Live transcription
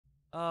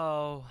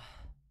Oh,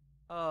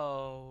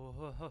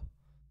 oh,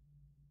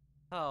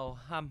 oh,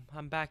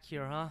 I'm back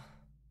here, huh?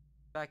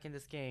 Back in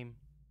this game.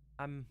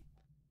 I'm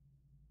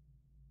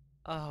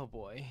oh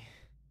boy.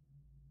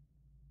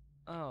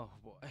 Oh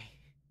boy.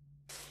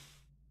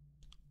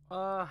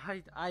 Uh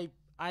I I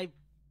I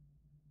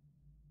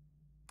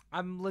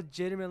I'm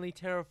legitimately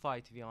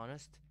terrified, to be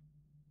honest,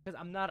 because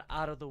I'm not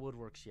out of the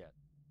woodworks yet.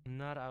 I'm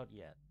not out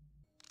yet.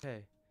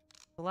 Okay.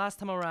 The last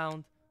time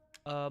around,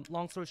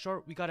 long story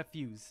short, we got a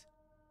fuse.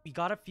 We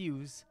got a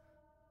fuse,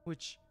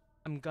 which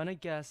I'm gonna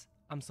guess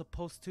I'm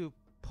supposed to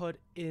put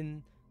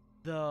in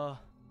the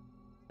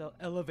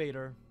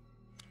elevator.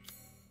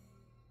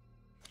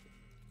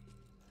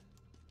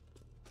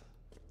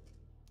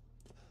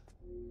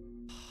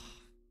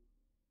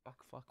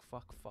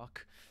 Fuck.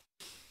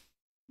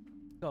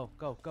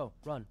 Go.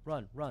 Run.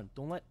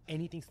 Don't let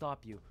anything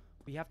stop you.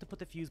 We have to put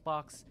the fuse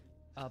box,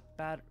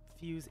 bad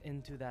fuse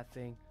into that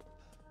thing.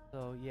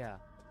 So yeah,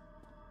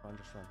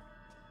 just run.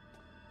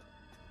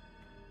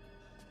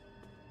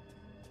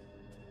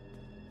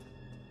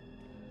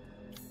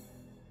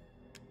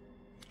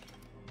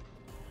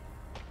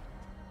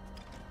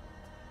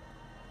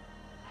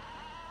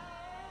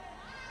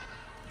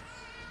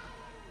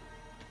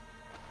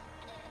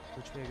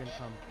 Which way are you gonna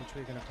come? Which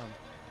way are you gonna come?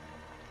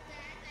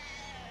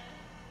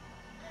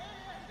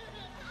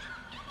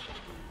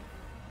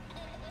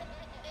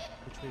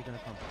 Which way are you gonna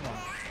come? Come on.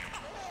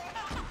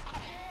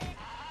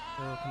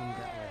 Oh, coming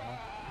that way, huh?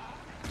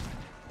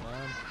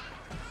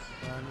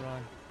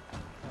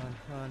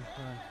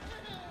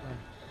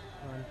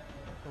 Run.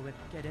 Go in.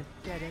 Get in.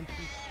 Get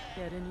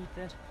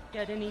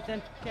in,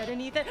 Ethan. Get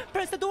in, Ethan.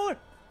 Press the door!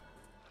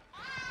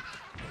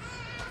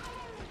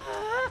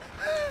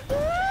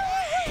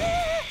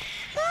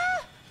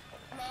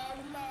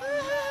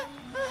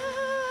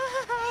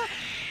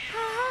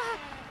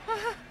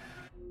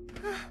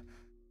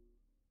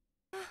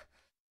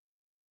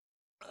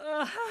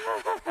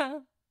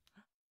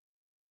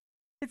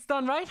 It's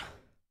done, right?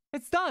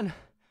 It's done.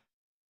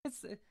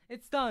 It's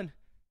done.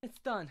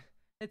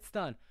 It's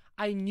done.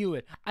 I knew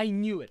it. I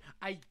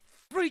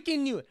freaking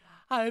knew it.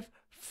 I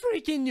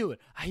freaking knew it.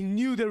 I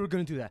knew they were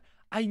gonna do that.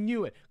 I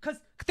knew it.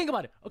 Cause think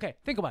about it. Okay,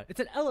 think about it. It's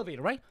an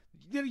elevator, right?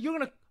 You're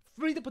gonna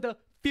free to put the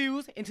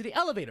fuse into the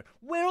elevator.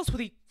 Where else would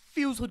the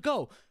fuse would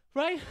go,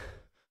 right?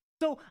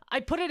 So I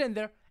put it in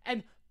there,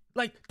 and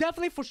like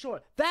definitely for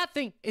sure, that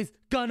thing is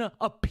gonna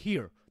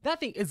appear. There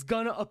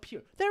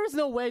is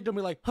no way to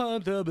be like,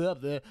 I'll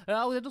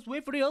just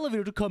wait for the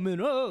elevator to come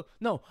in. Oh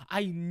no,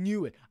 I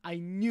knew it.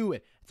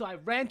 So I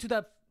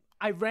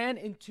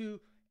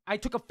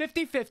took a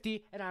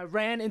 50-50 and I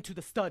ran into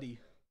the study.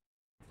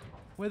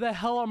 Where the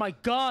hell are my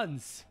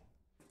guns?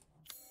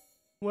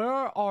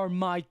 Where are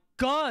my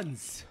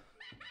guns?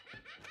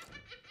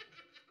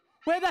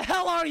 Where the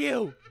hell are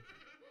you?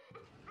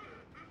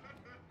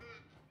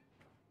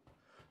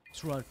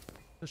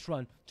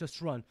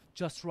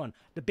 Just run.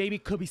 The baby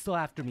could be still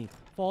after me.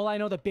 For all I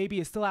know, the baby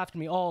is still after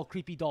me. Oh,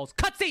 creepy dolls.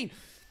 Cutscene!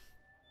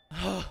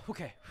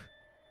 Okay.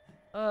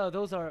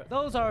 Those are,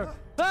 oh!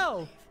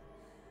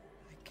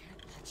 I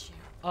can't let you.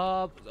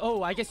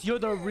 Oh, I guess you're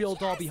the real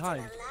doll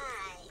behind.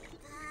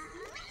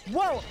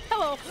 Whoa,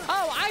 hello.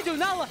 Oh, I do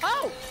not,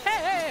 oh,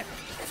 hey.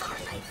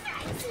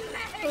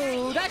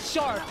 Oh, that's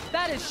sharp.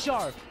 That is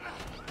sharp.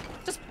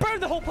 Just burn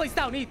the whole place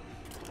down, Eve.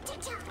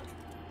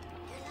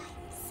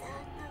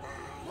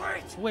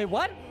 Wait,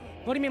 what?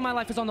 What do you mean my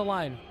life is on the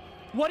line?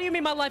 What?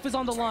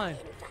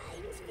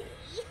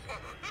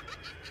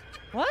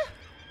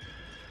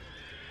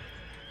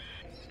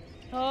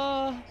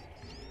 Oh,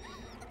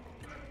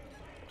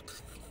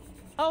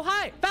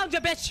 hi! Found ya,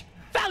 bitch!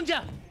 Found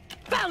ya!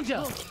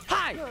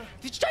 Hi!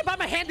 Did you try to bite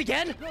my hand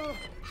again?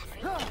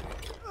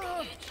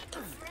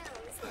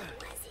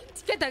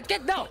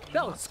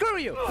 No, screw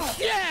you!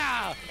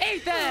 Yeah!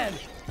 Ethan!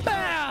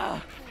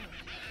 Ah!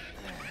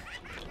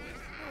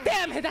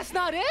 Damn it, that's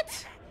not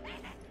it?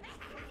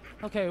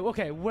 Okay,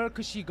 where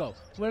could she go?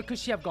 Where could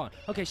she have gone?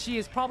 Okay, she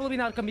is probably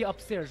not gonna be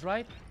upstairs,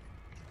 right?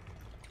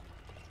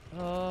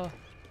 Oh,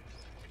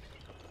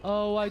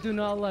 I do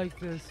not like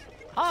this.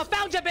 Oh,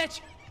 found ya,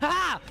 bitch!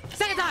 Haha!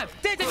 Second time!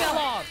 Didn't take me that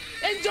long!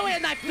 Enjoy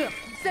it, knife!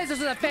 Scissors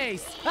to the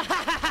face!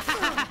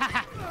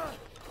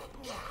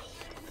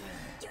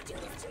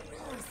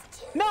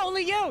 No,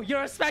 only you!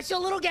 You're a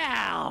special little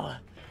gal!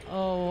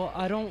 Oh,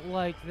 I don't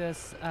like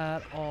this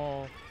at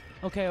all.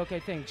 Okay,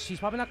 think. She's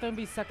probably not gonna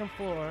be second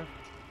floor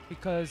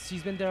because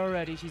she's been there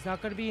already. She's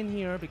not gonna be in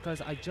here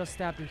because I just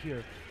stabbed her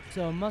here.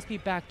 So it must be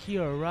back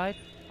here, right?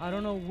 I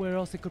don't know where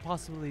else it could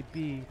possibly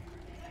be.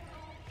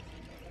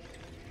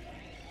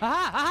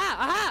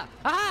 Aha!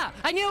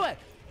 I knew it!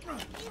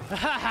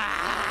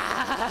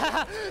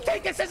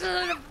 Take the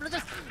scissors!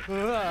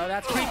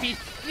 That's creepy.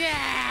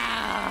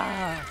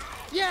 Yeah!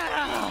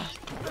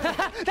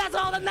 That's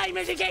all the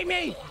nightmares you gave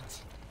me!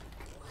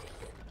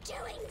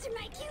 Doing to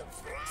my cute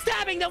friend.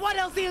 Stabbing them! What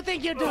else do you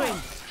think you're doing?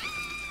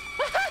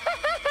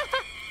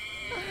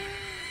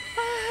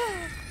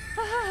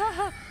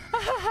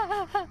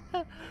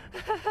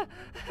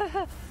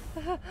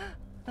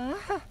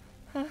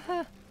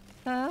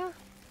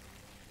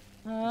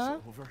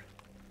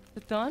 Is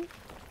it done?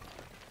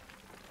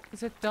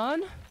 Is it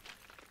done?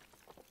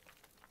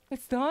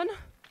 It's done?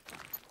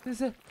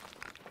 Is it?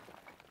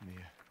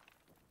 Mia,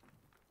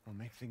 I'll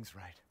make things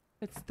right.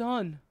 It's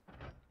done.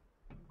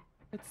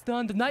 It's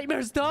done. The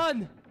nightmare's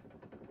done!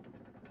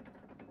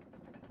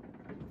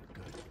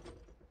 Good.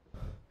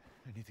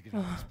 I need to get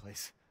out of this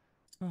place.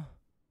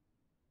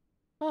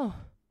 Oh,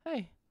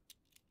 hey.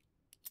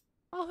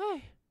 Oh,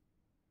 hey.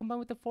 Combined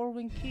with the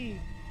 4-winged key.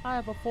 I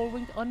have a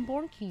 4-winged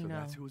unborn key So now.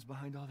 that's who was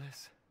behind all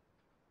this?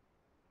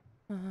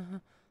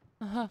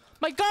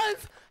 My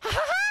guns! Ha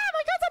ha ha!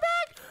 My guns are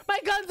back! My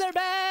guns are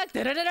back!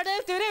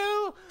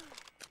 Do-do-do-do-do-do!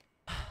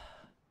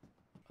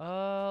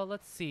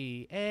 Let's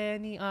see.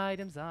 Any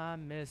items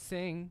I'm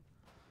missing?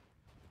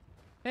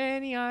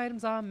 Any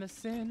items I'm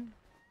missing?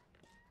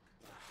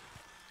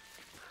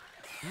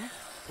 Hmm?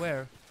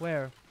 Where?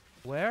 Where?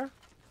 Where?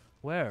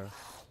 Where?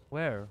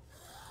 Where?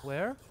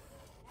 Where?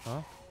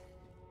 Huh?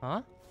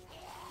 Huh?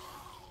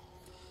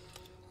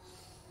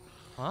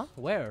 Huh?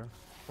 Where?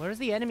 Where's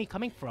the enemy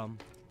coming from?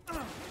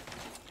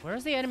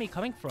 Where's the enemy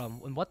coming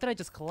from? And what did I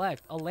just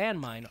collect? A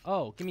landmine.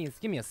 Oh, give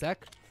me a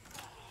sec.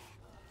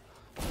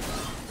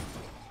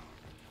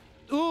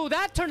 Ooh,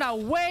 that turned out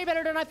way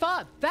better than I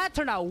thought. That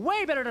turned out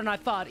way better than I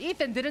thought.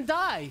 Ethan didn't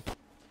die.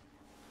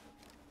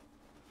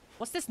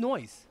 What's this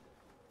noise?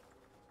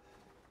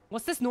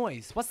 What's this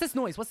noise? What's this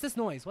noise? What's this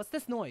noise? What's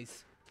this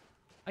noise?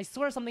 I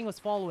swear something was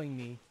following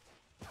me.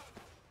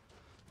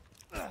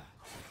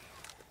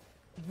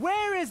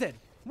 Where is it?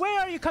 Where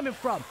are you coming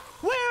from?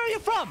 Where are you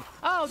from?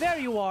 Oh, there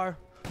you are.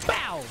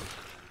 Bow!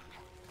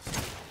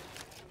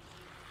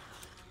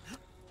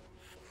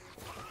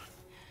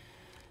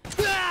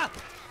 Ah!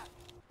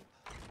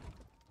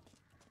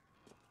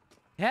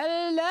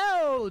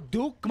 Hello,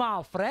 Duke,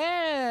 my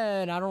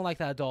friend. I don't like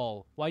that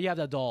doll. Why you have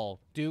that doll?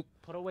 Duke,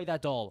 put away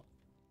that doll.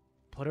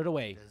 Put it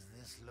away. Does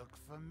this look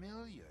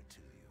familiar to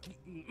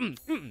you?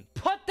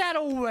 Put that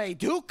away,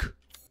 Duke!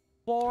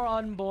 4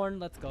 unborn,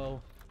 let's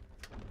go.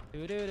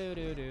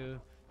 Do.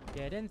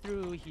 Get in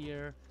through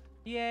here.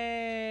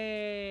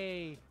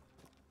 Yay!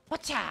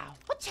 Watcha!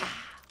 Watcha!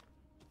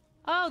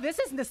 Oh, this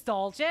is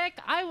nostalgic.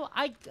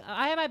 I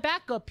have my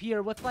backup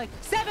here with like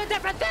 7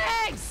 different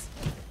things!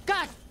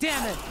 God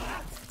damn it!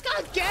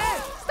 God damn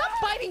it! Stop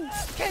biting!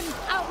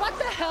 What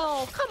the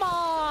hell? Come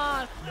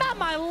on! Not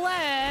my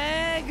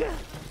leg!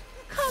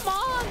 Come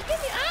on! Give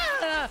me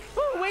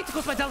Ooh, wait,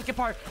 goes my delicate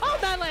part. Oh,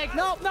 my leg!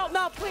 No,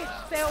 please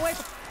stay away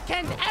from.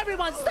 Can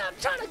everyone stop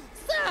trying to?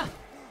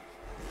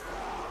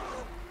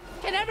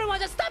 Can everyone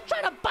just stop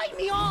trying to bite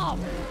me off?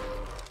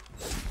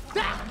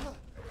 Ah!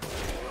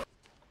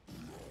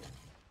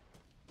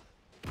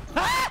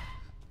 Ah!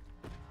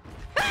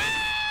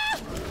 Ah!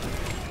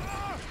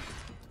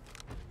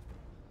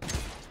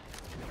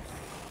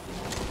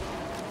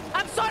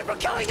 I'm sorry for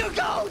killing your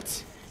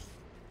goat!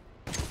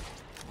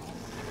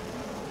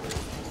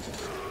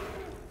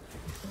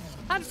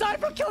 I'm sorry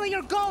for killing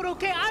your goat,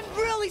 okay? I'm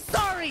really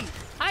sorry!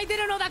 I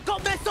didn't know that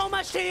goat meant so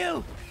much to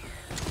you!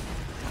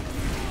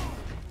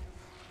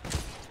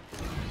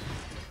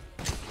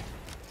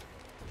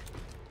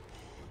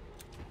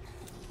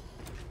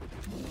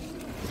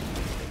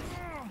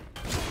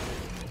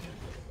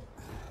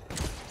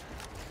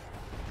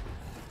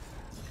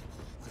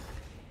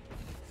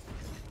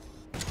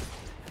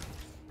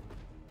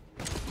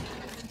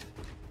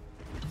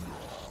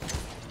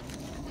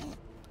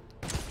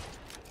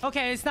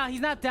 Okay, he's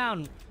not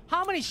down.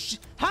 How many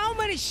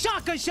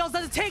shotgun shells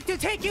does it take to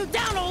take you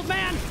down, old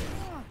man?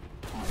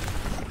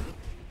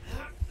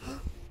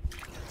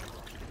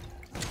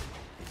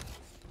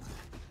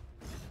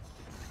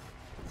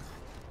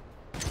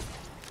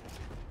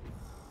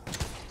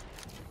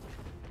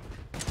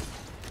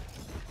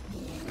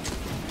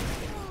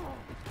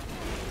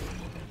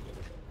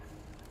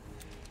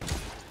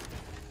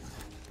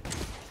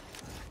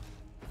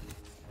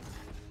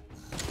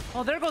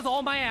 Oh, there goes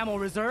all my ammo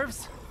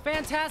reserves.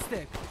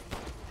 Fantastic.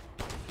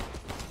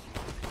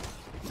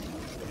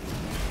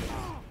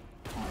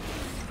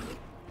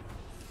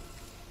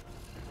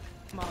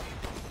 Come on.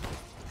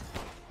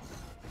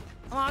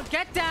 Come on,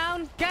 get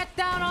down! Get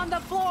down on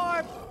the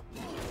floor!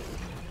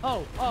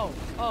 Oh.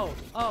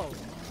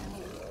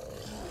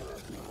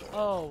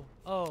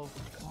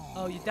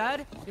 Oh, you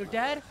dead? You're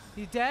dead?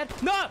 You dead?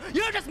 No!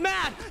 You're just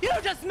mad!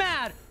 You're just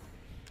mad!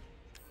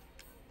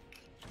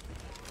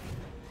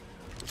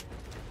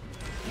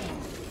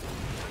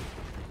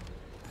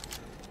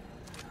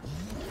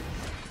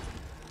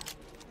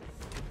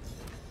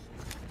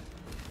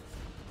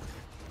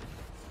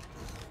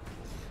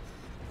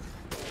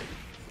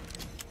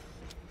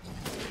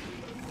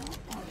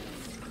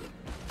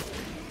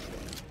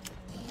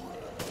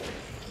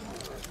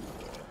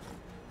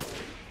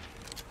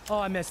 Oh,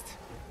 I missed.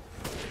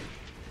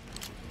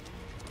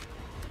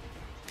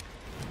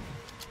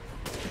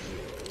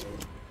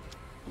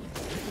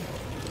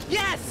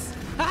 Yes!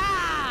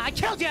 Ah! I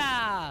killed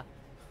ya!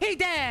 He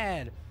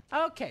dead!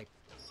 Okay.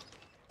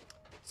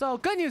 So,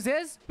 good news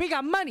is, we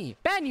got money.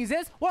 Bad news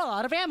is, we're all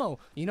out of ammo.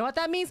 You know what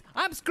that means?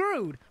 I'm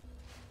screwed.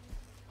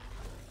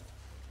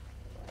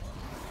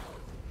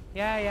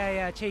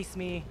 Yeah. Chase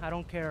me. I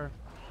don't care.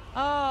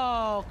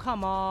 Oh,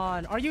 come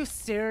on. Are you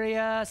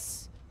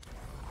serious?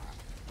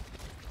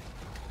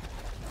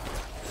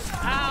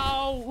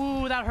 Ow!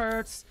 Ooh, that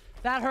hurts.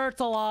 That hurts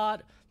a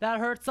lot. That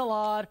hurts a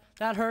lot.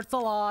 That hurts a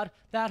lot.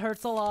 That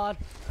hurts a lot.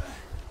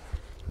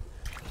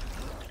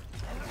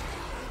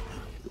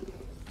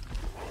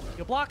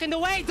 You're blocking the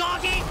way,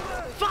 doggy!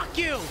 Fuck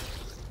you!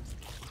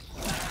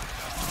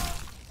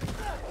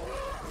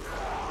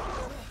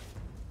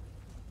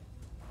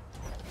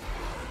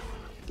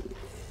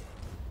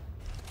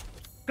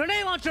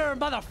 Grenade launcher,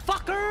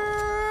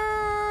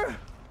 motherfucker!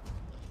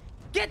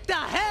 Get the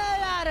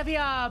hell out of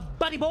here,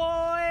 buddy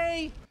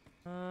boy!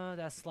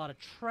 That's a lot of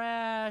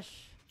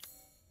trash.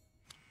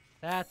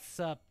 That's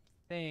a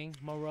thing.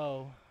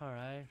 Moreau.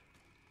 Alright.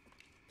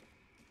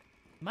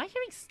 Am I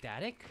hearing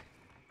static?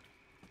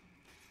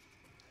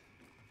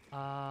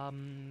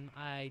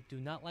 I do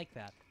not like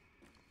that.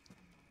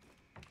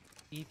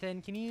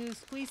 Ethan, can you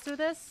squeeze through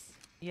this?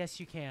 Yes,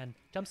 you can.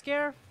 Jump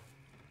scare?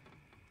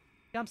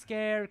 Jump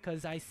scare,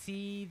 because I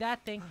see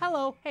that thing.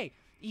 Hello. Hey,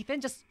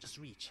 Ethan, just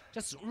reach.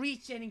 Just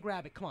reach in and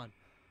grab it. Come on.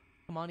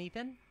 Come on,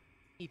 Ethan.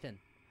 Ethan,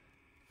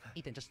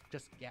 just,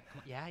 yeah,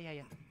 come on.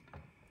 Yeah.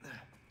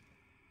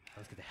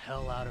 Let's get the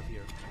hell out of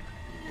here.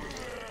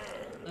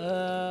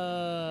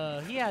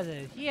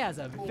 He has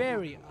a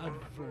very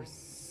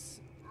adverse.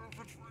 If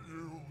it's for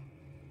you,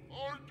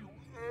 I'd do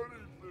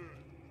anything.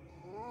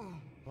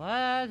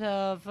 What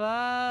the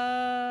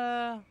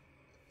fuck?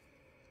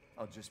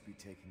 I'll just be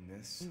taking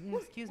this.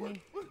 Excuse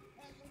me. What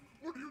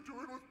are you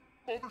doing with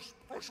Mother's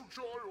special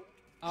child?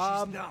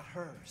 She's not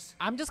hers.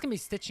 I'm just gonna be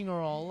stitching her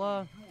all. You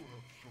have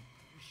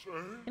something to say?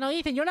 You know,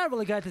 Ethan, you're not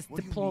really good at this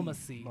What do you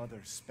diplomacy. mean,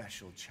 mother's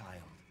special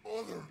child?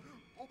 Mother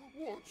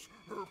wants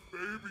her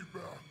baby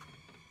back.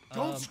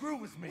 Don't screw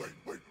with me.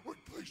 Wait,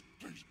 please.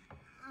 If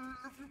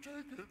you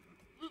take it,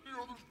 the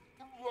others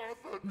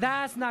laugh at me.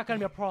 That's not gonna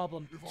be a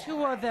problem.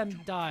 Two of them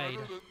died.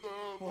 Better than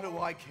them. What do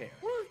I care?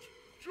 Wait,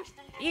 just a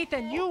little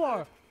Ethan, you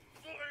are.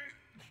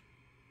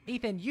 Wait.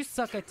 Ethan, you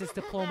suck at this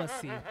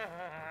diplomacy.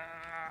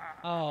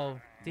 Oh,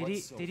 did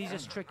he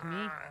just trick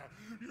me?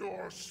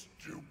 You're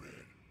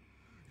stupid.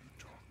 You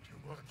talk too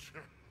much.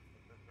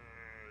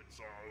 It's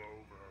all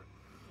over.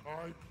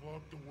 I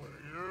plugged away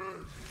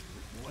in.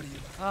 What do you...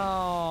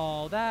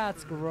 Oh,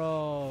 that's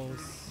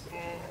gross.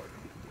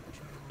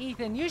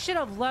 Ethan, you should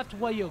have left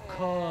what you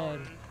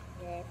could.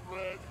 Won't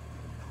let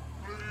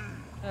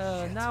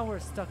me. Now we're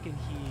stuck in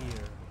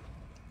here.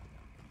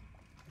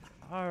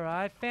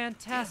 Alright,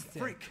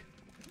 fantastic. Freak!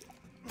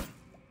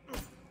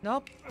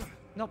 Nope,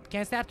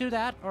 can't stab through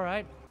that.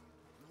 Alright.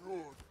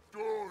 You're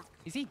done.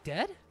 Is he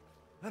dead?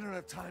 I don't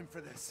have time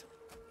for this.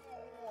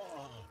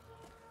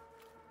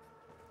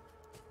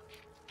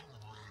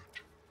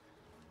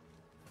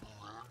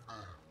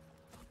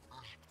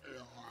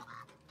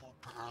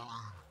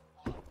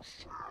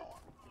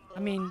 I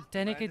mean,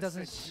 technically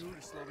doesn't. You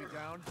to slow me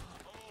down.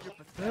 You're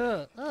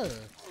pathetic.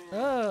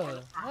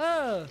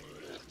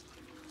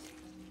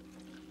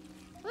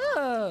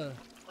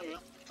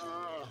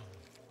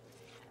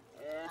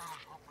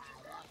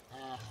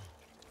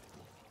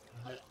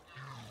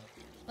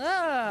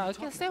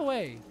 Okay, stay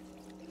away.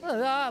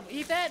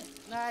 Ethan!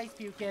 Nice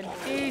puking.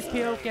 He's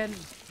puking.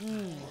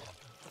 The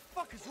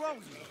fuck is wrong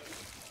with you?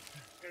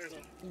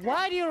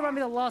 Why do you remember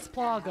the Las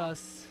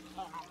Plagas?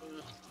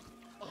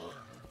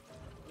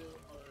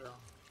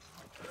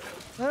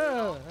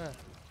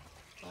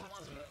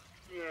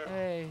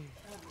 Hey.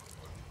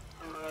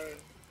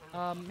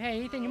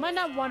 Hey, Ethan, you might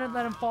not want to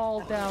let him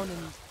fall down in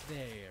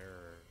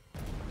there.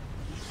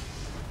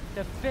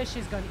 The fish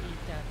is gonna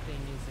eat that thing,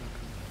 isn't he?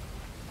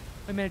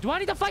 Wait a minute, do I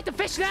need to fight the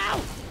fish now?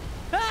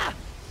 Ah!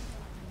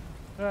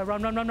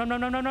 Run!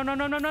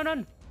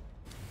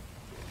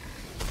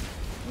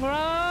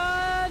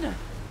 Run!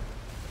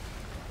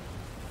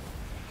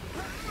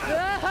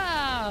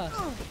 Ah!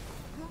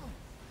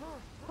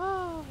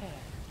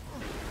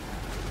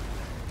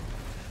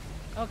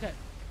 Okay.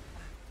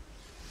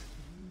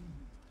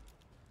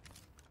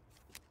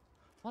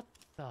 What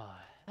the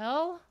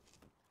hell?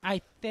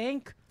 I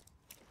think.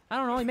 I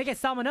don't know, you make it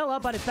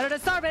salmonella, but it's better than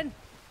starving.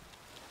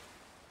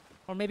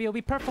 Or maybe it'll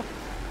be preferable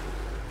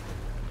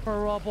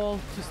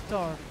to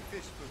starve.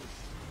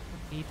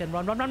 Ethan,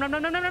 run! Run,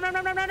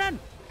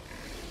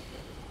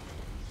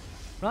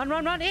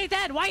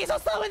 Ethan! Why are you so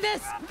slow in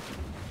this?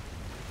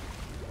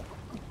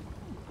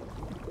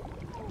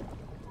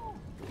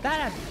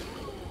 That.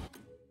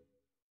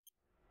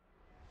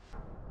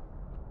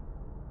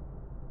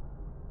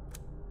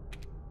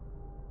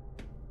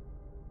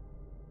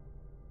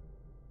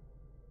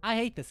 I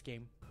hate this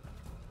game.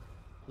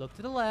 Look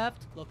to the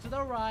left, look to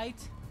the right.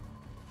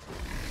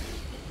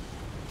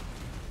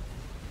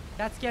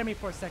 That scared me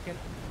for a second.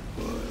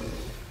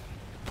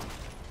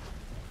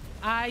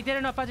 I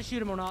didn't know if I had to shoot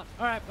him or not.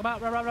 All right, come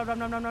on, run.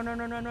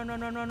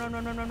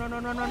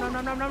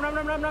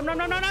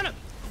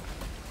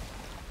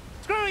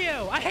 Screw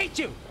you! I hate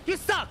you! You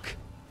suck!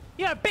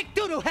 You're a big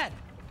doo-doo head!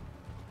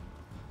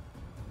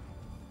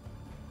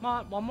 Come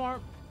on,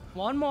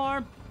 one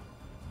more.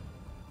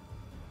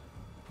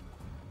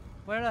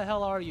 Where the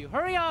hell are you?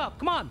 Hurry up!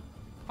 Come on!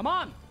 Come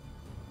on!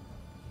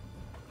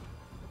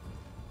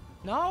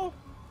 No?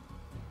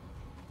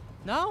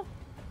 No?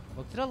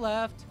 Look to the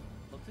left.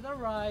 Look to the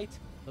right.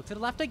 Look to the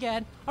left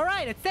again.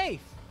 Alright, it's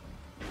safe!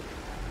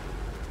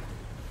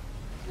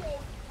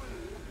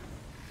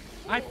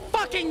 I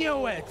fucking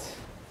knew it!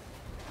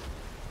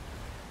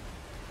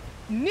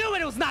 Knew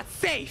it was not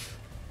safe!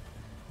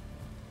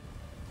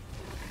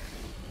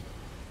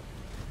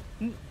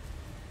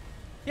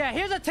 Yeah,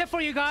 here's a tip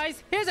for you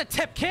guys. Here's a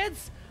tip,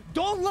 kids.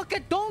 Don't look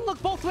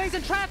both ways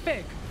in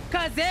traffic.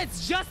 Cause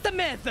it's just a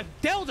myth.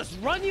 They'll just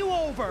run you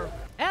over.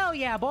 Hell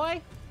yeah,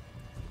 boy.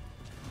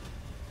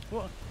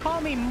 Well,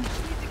 call me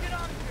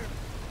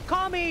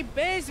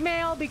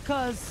Ismail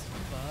because...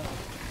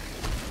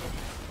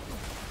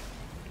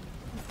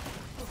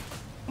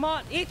 Come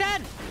on,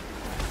 Ethan!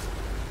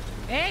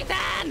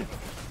 Ethan!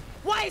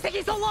 Why is it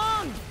taking so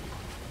long?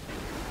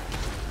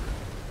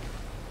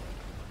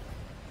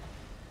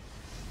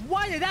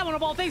 Why did that one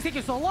of all things take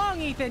you so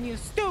long, Ethan? You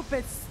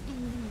stupid,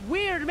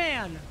 weird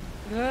man.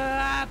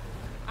 I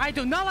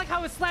do not like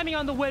how it's slamming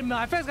on the windmill.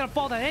 I feel it's gonna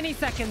fall down any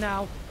second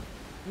now.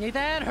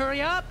 Ethan,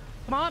 hurry up.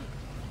 Come on.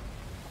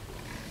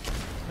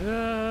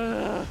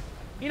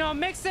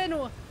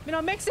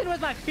 Mixing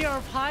with my fear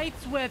of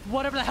heights with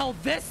whatever the hell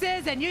this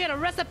is, and you get a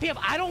recipe of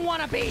I don't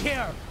want to be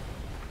here.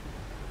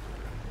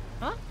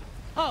 Huh?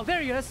 Oh,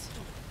 there he is.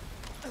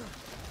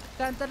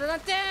 Dun, dun, dun, dun,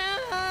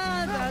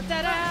 dun, dun,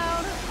 dun,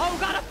 dun. Oh,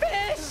 got a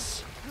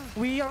fish!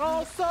 We are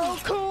all so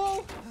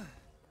cool.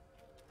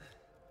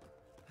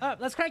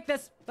 Let's crank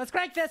this. Let's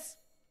crank this.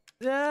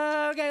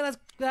 Okay, let's.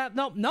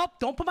 Nope.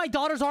 Don't put my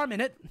daughter's arm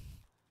in it.